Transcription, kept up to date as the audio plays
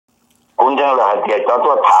cũng chẳng là để cho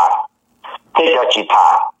tôi thả thế cho chị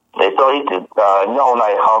thả để tôi ít nhau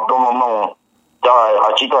này họ tôi mong cho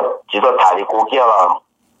họ chỉ tôi thả thì cô kia là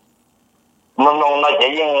mong nó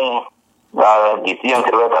chỉ những cái tiền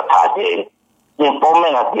thì là thả gì nhưng bố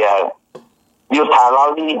mẹ là thì yêu thả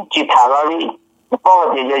lao đi chỉ thả lao đi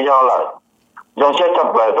bố thì cho là dùng sẽ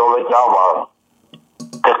chấp lại tôi cho vào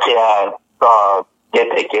thực hiện có cái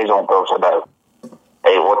dùng tôi sẽ được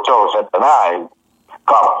哎，我就是本来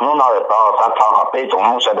搞弄到到他讨好被种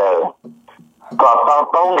弄些的，搞到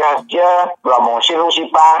东个些老蒙西路西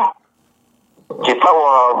巴，只怕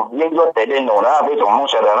我应该得点弄了被种弄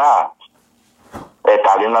些的啦，哎，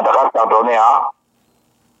打电话大家找到你啊。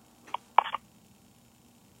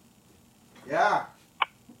Yeah.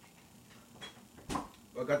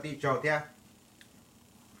 Bagati chào tia.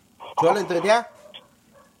 Chúa lên từ tia.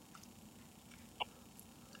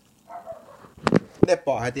 Để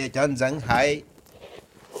bỏ hai tia chân dẫn hai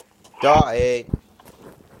cho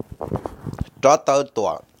tơ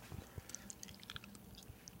tuổi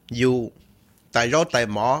dù tại rốt tại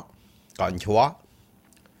mỏ còn chúa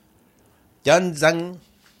chân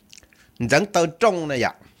dẫn tơ trong này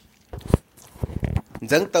ạ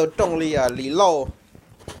dẫn tơ trong lý lô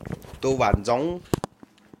tu vạn giống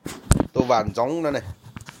nữa này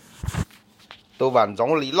tu vạn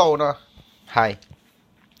giống lý lô nó hay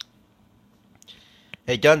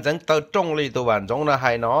thì chân dẫn tơ trong lý tu vạn giống nó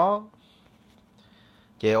hay nó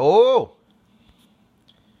kể ô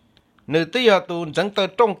nữ tí à tu dẫn tơ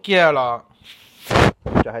trong kia là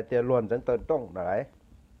cho hai tia luôn dẫn tơ trong đấy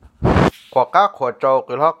hoặc các khỏa trâu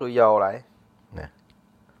cứ lót cứ dầu đấy nè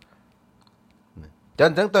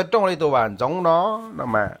chân dẫn tơ trong lý tu vạn giống nó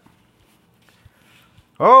mà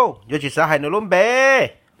ô vô chỉ xã hay nữa luôn bé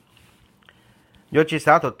vô chỉ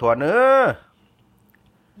xã thuật thuật nữa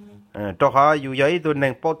cho họ dù giấy tôi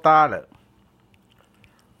nên bó ta là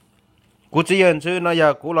cú chỉ nhận chứ nó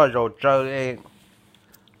giờ cú là rồi chơi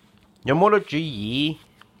nhưng mỗi lúc chỉ gì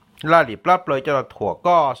là đi plap lời cho là thua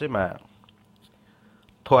co xí mà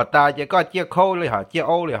thua ta chỉ có chia khâuเลยhả chia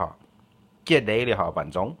ôเลยhả chia đấyเลยhả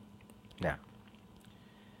bản giống nè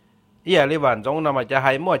ý là bản giống nào màจะ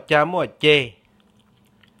hay mua cha mua chê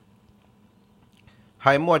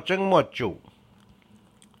hay mua trứng mua chủ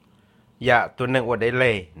dạ tôi nên ở đây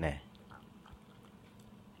lề nè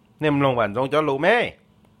nem lòng bản giống cho lù mê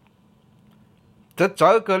rất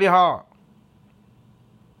chói cơ li họ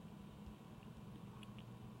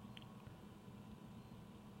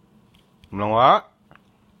lòng á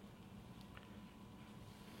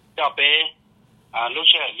cho bé lúc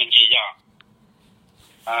trước mình chỉ cho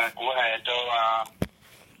cú hay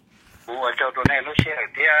cho tụi này lúc trước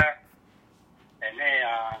thì này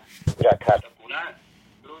giờ thật cú đó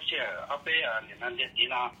lúc trước ở bé liền ăn điện gì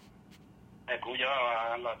nào cú giờ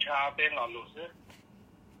là cha bé là lúc trước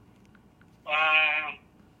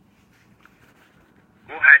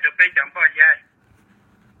cú hay cho bé chẳng bao giờ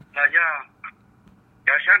là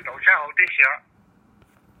giờ sáng tổ xã hội tí xíu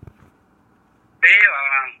bé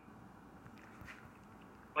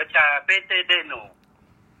我家bé tê tê nụ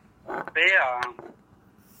bé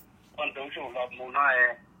con tổng số là một nói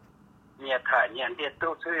nhiệt thải nhiệt điện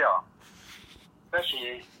tốt chứ ạ đó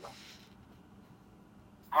là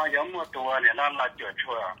họ giống một tuổi này nó là chuột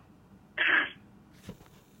chuột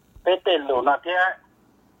bé tê nụ nó thế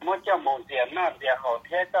muốn cho một tiền nó tiền hậu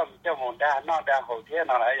thế cho một đa nó đa hậu thế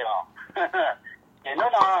nó lại rồi thì nó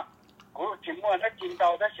là cú chỉ mua nó chín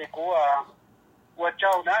tàu đó sẽ cú qua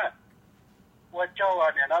châu đó qua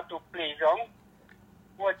châu này nó tụ lì giống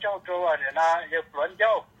qua châu này nó dập luận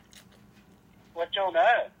châu qua châu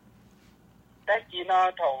nữa cái gì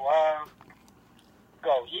nó thầu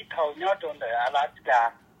cầu ý thầu nhớ trong đời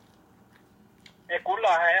Alaska thì cú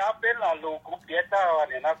là hay áp bên là lù cú biết sao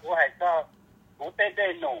này nó cú hay sao cú tê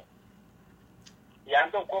tê nụ dạng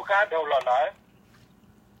tôi cú cá đầu là lại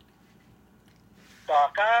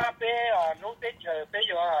tòa cá bé lúc tết chờ bé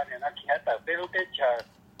giờ này nó khé tờ bé lúc tết chờ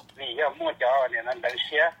vì giờ mua cho này nó đợi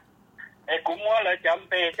xe ấy cũng mua lại chấm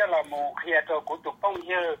bé cho là mù khé cho cũng tụt phong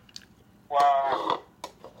như và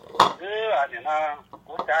cứ này nó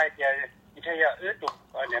cũng trai thì thế giờ ứ tụt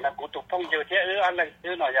này nó cũng tụt phong như thế ứ ăn lần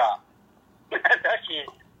thứ nào giờ đó chỉ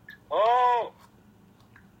ô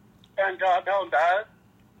đang cho đâu đã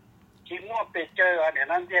chỉ mua bé chơi này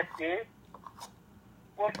nó đẹp tí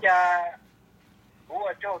quốc gia cú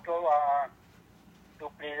ở chỗ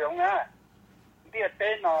tụt đi giống á biết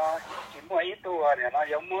tên nó chỉ mua ít tuổi này nó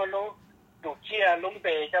giống mua lúc tụt chia lúng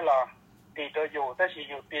bề cho là thì tôi dù ta chỉ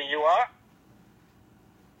dù tiền dù á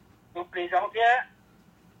tụt đi giống thế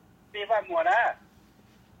đi vào mùa đó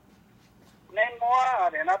nên mua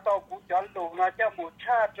để nó tao cú chọn đủ nó cho một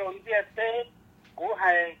cha trốn biết tên cú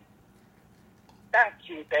hay ta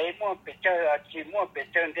chỉ để mua bị chơi chỉ mua bị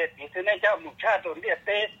chơi để thì thế này cho một cha tụi đi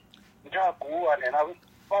tê cho cú này nó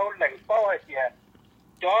bao lạnh bao hay gì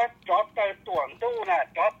chó tới tuần tu nè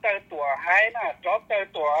chó tới tuổi hai nè chó tới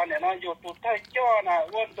tuổi này nó dùng tụt thay cho nè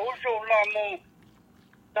quân tú sưu lo mu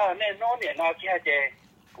đó nên nó này nó kia gì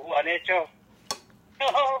cú này cho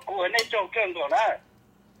cú này cho chân rồi nè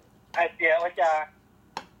ai tiền ở cha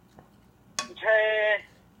chơi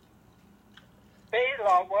bây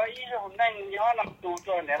giờ với ý hôm nay nhớ làm tu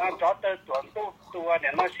cho này nó chó tới tuần tu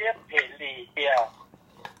này nó xếp thể lì tiền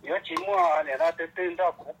nhớ chỉ mua này nó từ từ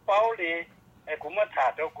đó cú bao lì cũng mới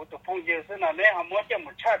thả cho cũng tụi phong dư thế nào nếu họ muốn cho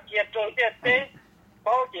một cha kia trôn tiết tế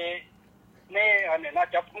bao gì nè anh nó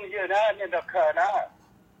chấp phong dư đó nên được khờ đó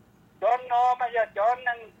cho nó bây giờ cho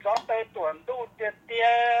nên cho tới tuần tu tiết tiết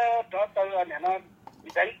cho tới anh nó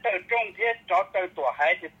đánh tới trong thiết cho tới tuổi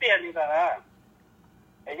hai thì tiền như thế nào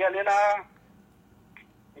bây giờ nên là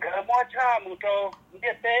cái mua cha một trâu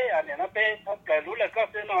tiết tế anh nó bé không cái lú là có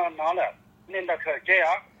thứ nó là nên là khờ chơi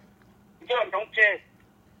á cho trong chơi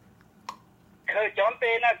khởi chọn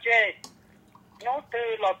bê na chê nó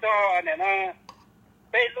từ lọt cho này nó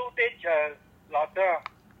bê lưu tế chờ lọt cho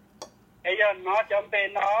bây giờ nó chọn bê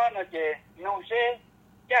nó chê nó sẽ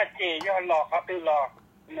cha chê cho lọt họ từ lọt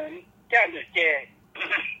nên cha được chê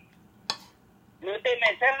nữ tên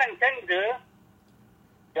này sẽ lăng chân rửa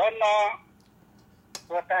cho nó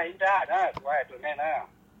của ta hình ra đó quay tụi này nè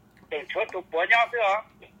để chốt tụi bố nhau chứ hả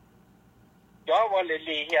cho vào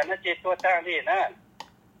lì hiện nó chê tôi ta đi nè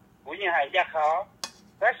cũng như hai gia khó,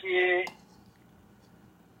 đó là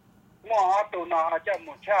mua tụ nó cho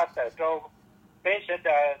một cha tử trâu, bé sẽ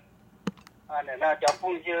được, này là cho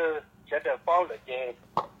phong dư sẽ được bao được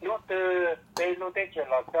gì, nếu từ bé lúc đấy chỉ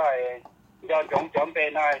là cái, do giống bé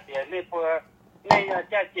này thì nên vừa nên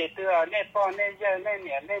cha chị đưa, nên bao nên giờ nên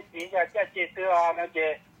nhẹ nên chỉ cho cha chị đưa nó chị,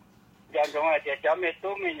 giống là chị cho mẹ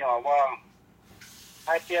tú mẹ nhỏ vào,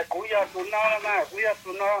 hai chị cú giờ tụ nó mà cú giờ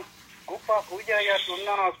tụ nó cú pa cú giờ tụi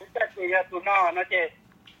nó cú ta giờ tụi nó chơi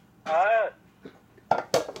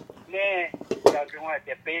nè giờ chúng ta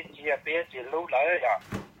chơi bé chỉ lú lại rồi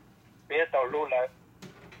bé tàu lú lại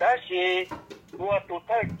đó là đua tụi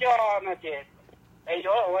thợ cho nó chơi ấy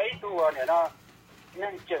đó ấy đua này nó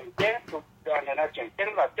nên chỉnh chế tụi này nó chỉnh chế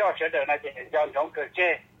là cho sẽ được nó chơi giờ giống cơ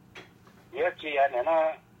chơi nhớ chi này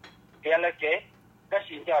nó kia là chơi đó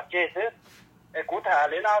là giờ chơi thứ cú thả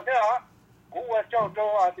lên nào thế hả cú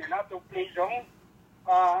cho thì nó tụt đi giống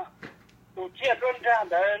tụt chia luôn ra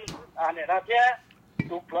để này nó thế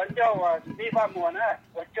tụt lớn cho đi vào mùa nữa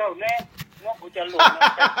cho nên nó cũng cho luôn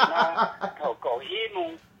nó thầu cổ ý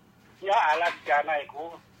mùng nhớ Alaska này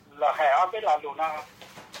cũng là hè ở bên là luôn nó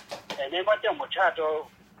nên bắt cho một cha cho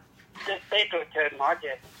tây rồi chơi nó chứ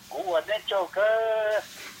cú nên cho cái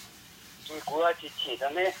cú chỉ đó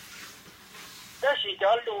nên đó là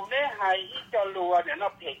cho lù nè hay cho lù để nó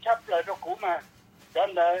phải chấp lại cho cũ mà cho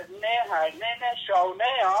nên nè hay nè sầu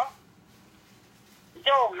nè hả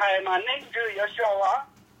cho hay mà nên rưỡi ở sầu á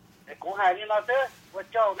cũ hay đi nó thế và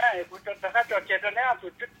cho nè cũ cho tất cả cho chết nè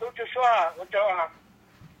tụi cho xóa cho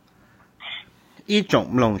ý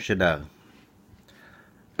trọng lòng sẽ đỡ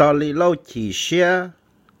tao lì lâu chỉ xe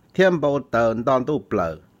thiên bảo tờn đòn tu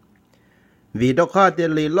bờ vì đó khó thì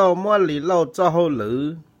lì lâu mua lì lâu cho hậu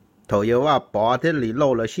lử thầu yêu à bỏ thế lì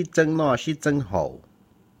lâu là xí chân nó xí chân hậu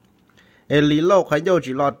lì lâu phải yêu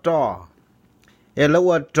chỉ lo cho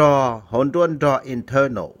lâu cho hồn tuân cho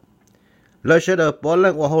internal lời sẽ được bỏ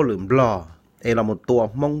lên qua hậu lửng lo là một tua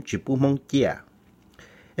mong chỉ bu mong chia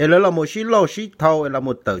là một xí lâu xí thâu là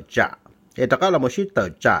một tờ trả tất cả là một xí tờ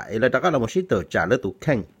trả là tất cả là một xí tờ trả là tụ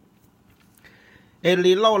khen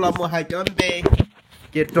lì lâu là một hai chân bê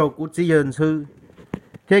chế trâu của chỉ dân sư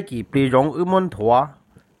thế kỷ bị rong ư môn thua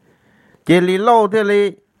chế lì lâu thế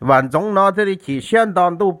lì vạn giống nó thế lì chỉ xem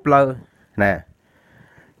đòn tu bờ nè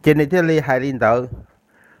chế này thế lì hai linh đầu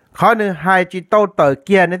khó nữa hai chỉ tàu tờ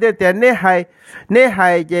kia này thế tiền nè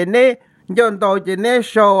hai chế nè dân tàu chế nè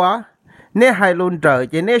sâu á nè hai luôn trời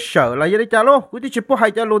chế nè sợ là gì đó luôn cứ chỉ bố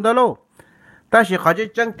hai cho luôn đó luôn ta chỉ khó chỉ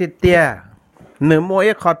chân thịt tiền nửa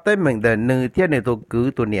mỗi khó tới mình để nửa thiên này tôi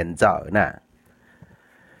cứ tôi niệm dở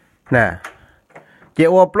nè chế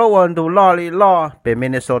ô plowan tu lo li lo về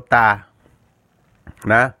Minnesota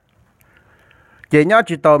nè chế nhớ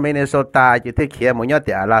chỉ tàu Minnesota chỉ thấy kia một nhớ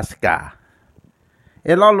tại Alaska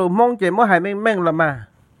lo lù mông chế mới hai mình là mà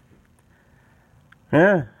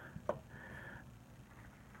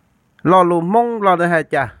lo lù mông lo được hai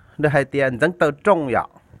chả được hai tiền dẫn tàu trông vậy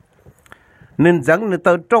nên dẫn nên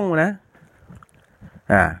tàu trông nè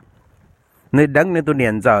nên đắng nên tôi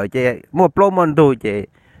niệm giờ chế mua plowan tu chế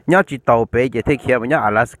nhớ chỉ tàu bé chỉ thấy kia mà nhớ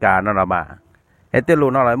Alaska nó là mà, cái tên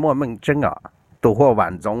luôn nó lại mua mình chân ngọ, tụ hoa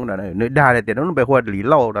vạn giống là nơi đa này thì nó bị hoa lý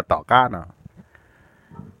lâu là tỏ cá nào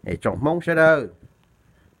để trồng mông sẽ đâu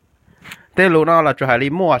thế lúc nào là cho hải lý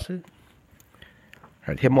mua chứ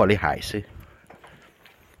hải thêm mua lý hải chứ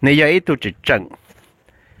nếu giờ ít tụ chỉ trần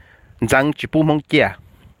rằng chỉ bu mông kia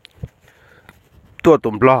tua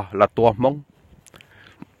tụm lo là tua mông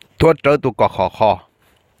tua trở tụ cỏ khó khó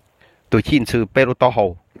tụ chín sư bê lô to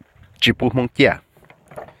hồ chỉ bu mông kia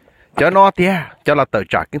cho nó tia cho là tự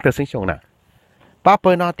trả cái thứ sinh sống nè ba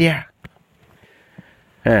bơi nó tia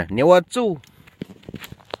nếu ở chú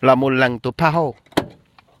là một lần tụ phá hồ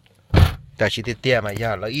ta chỉ tia mà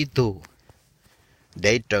giờ là ít tụ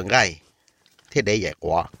để trồng gai thế để giải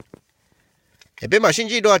quả để biết mà xin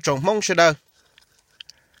chỉ đua trồng mông sẽ đâu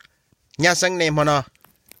nhà sáng này mà nó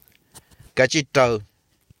cái chỉ trâu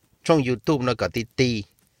trong YouTube nó có tí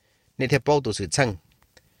nên theo bao tụ sự chăng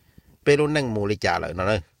bây lúc năng mù li trả lại nó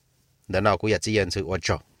nữa để nào cũng giờ chỉ nhận sự quan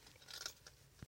trọng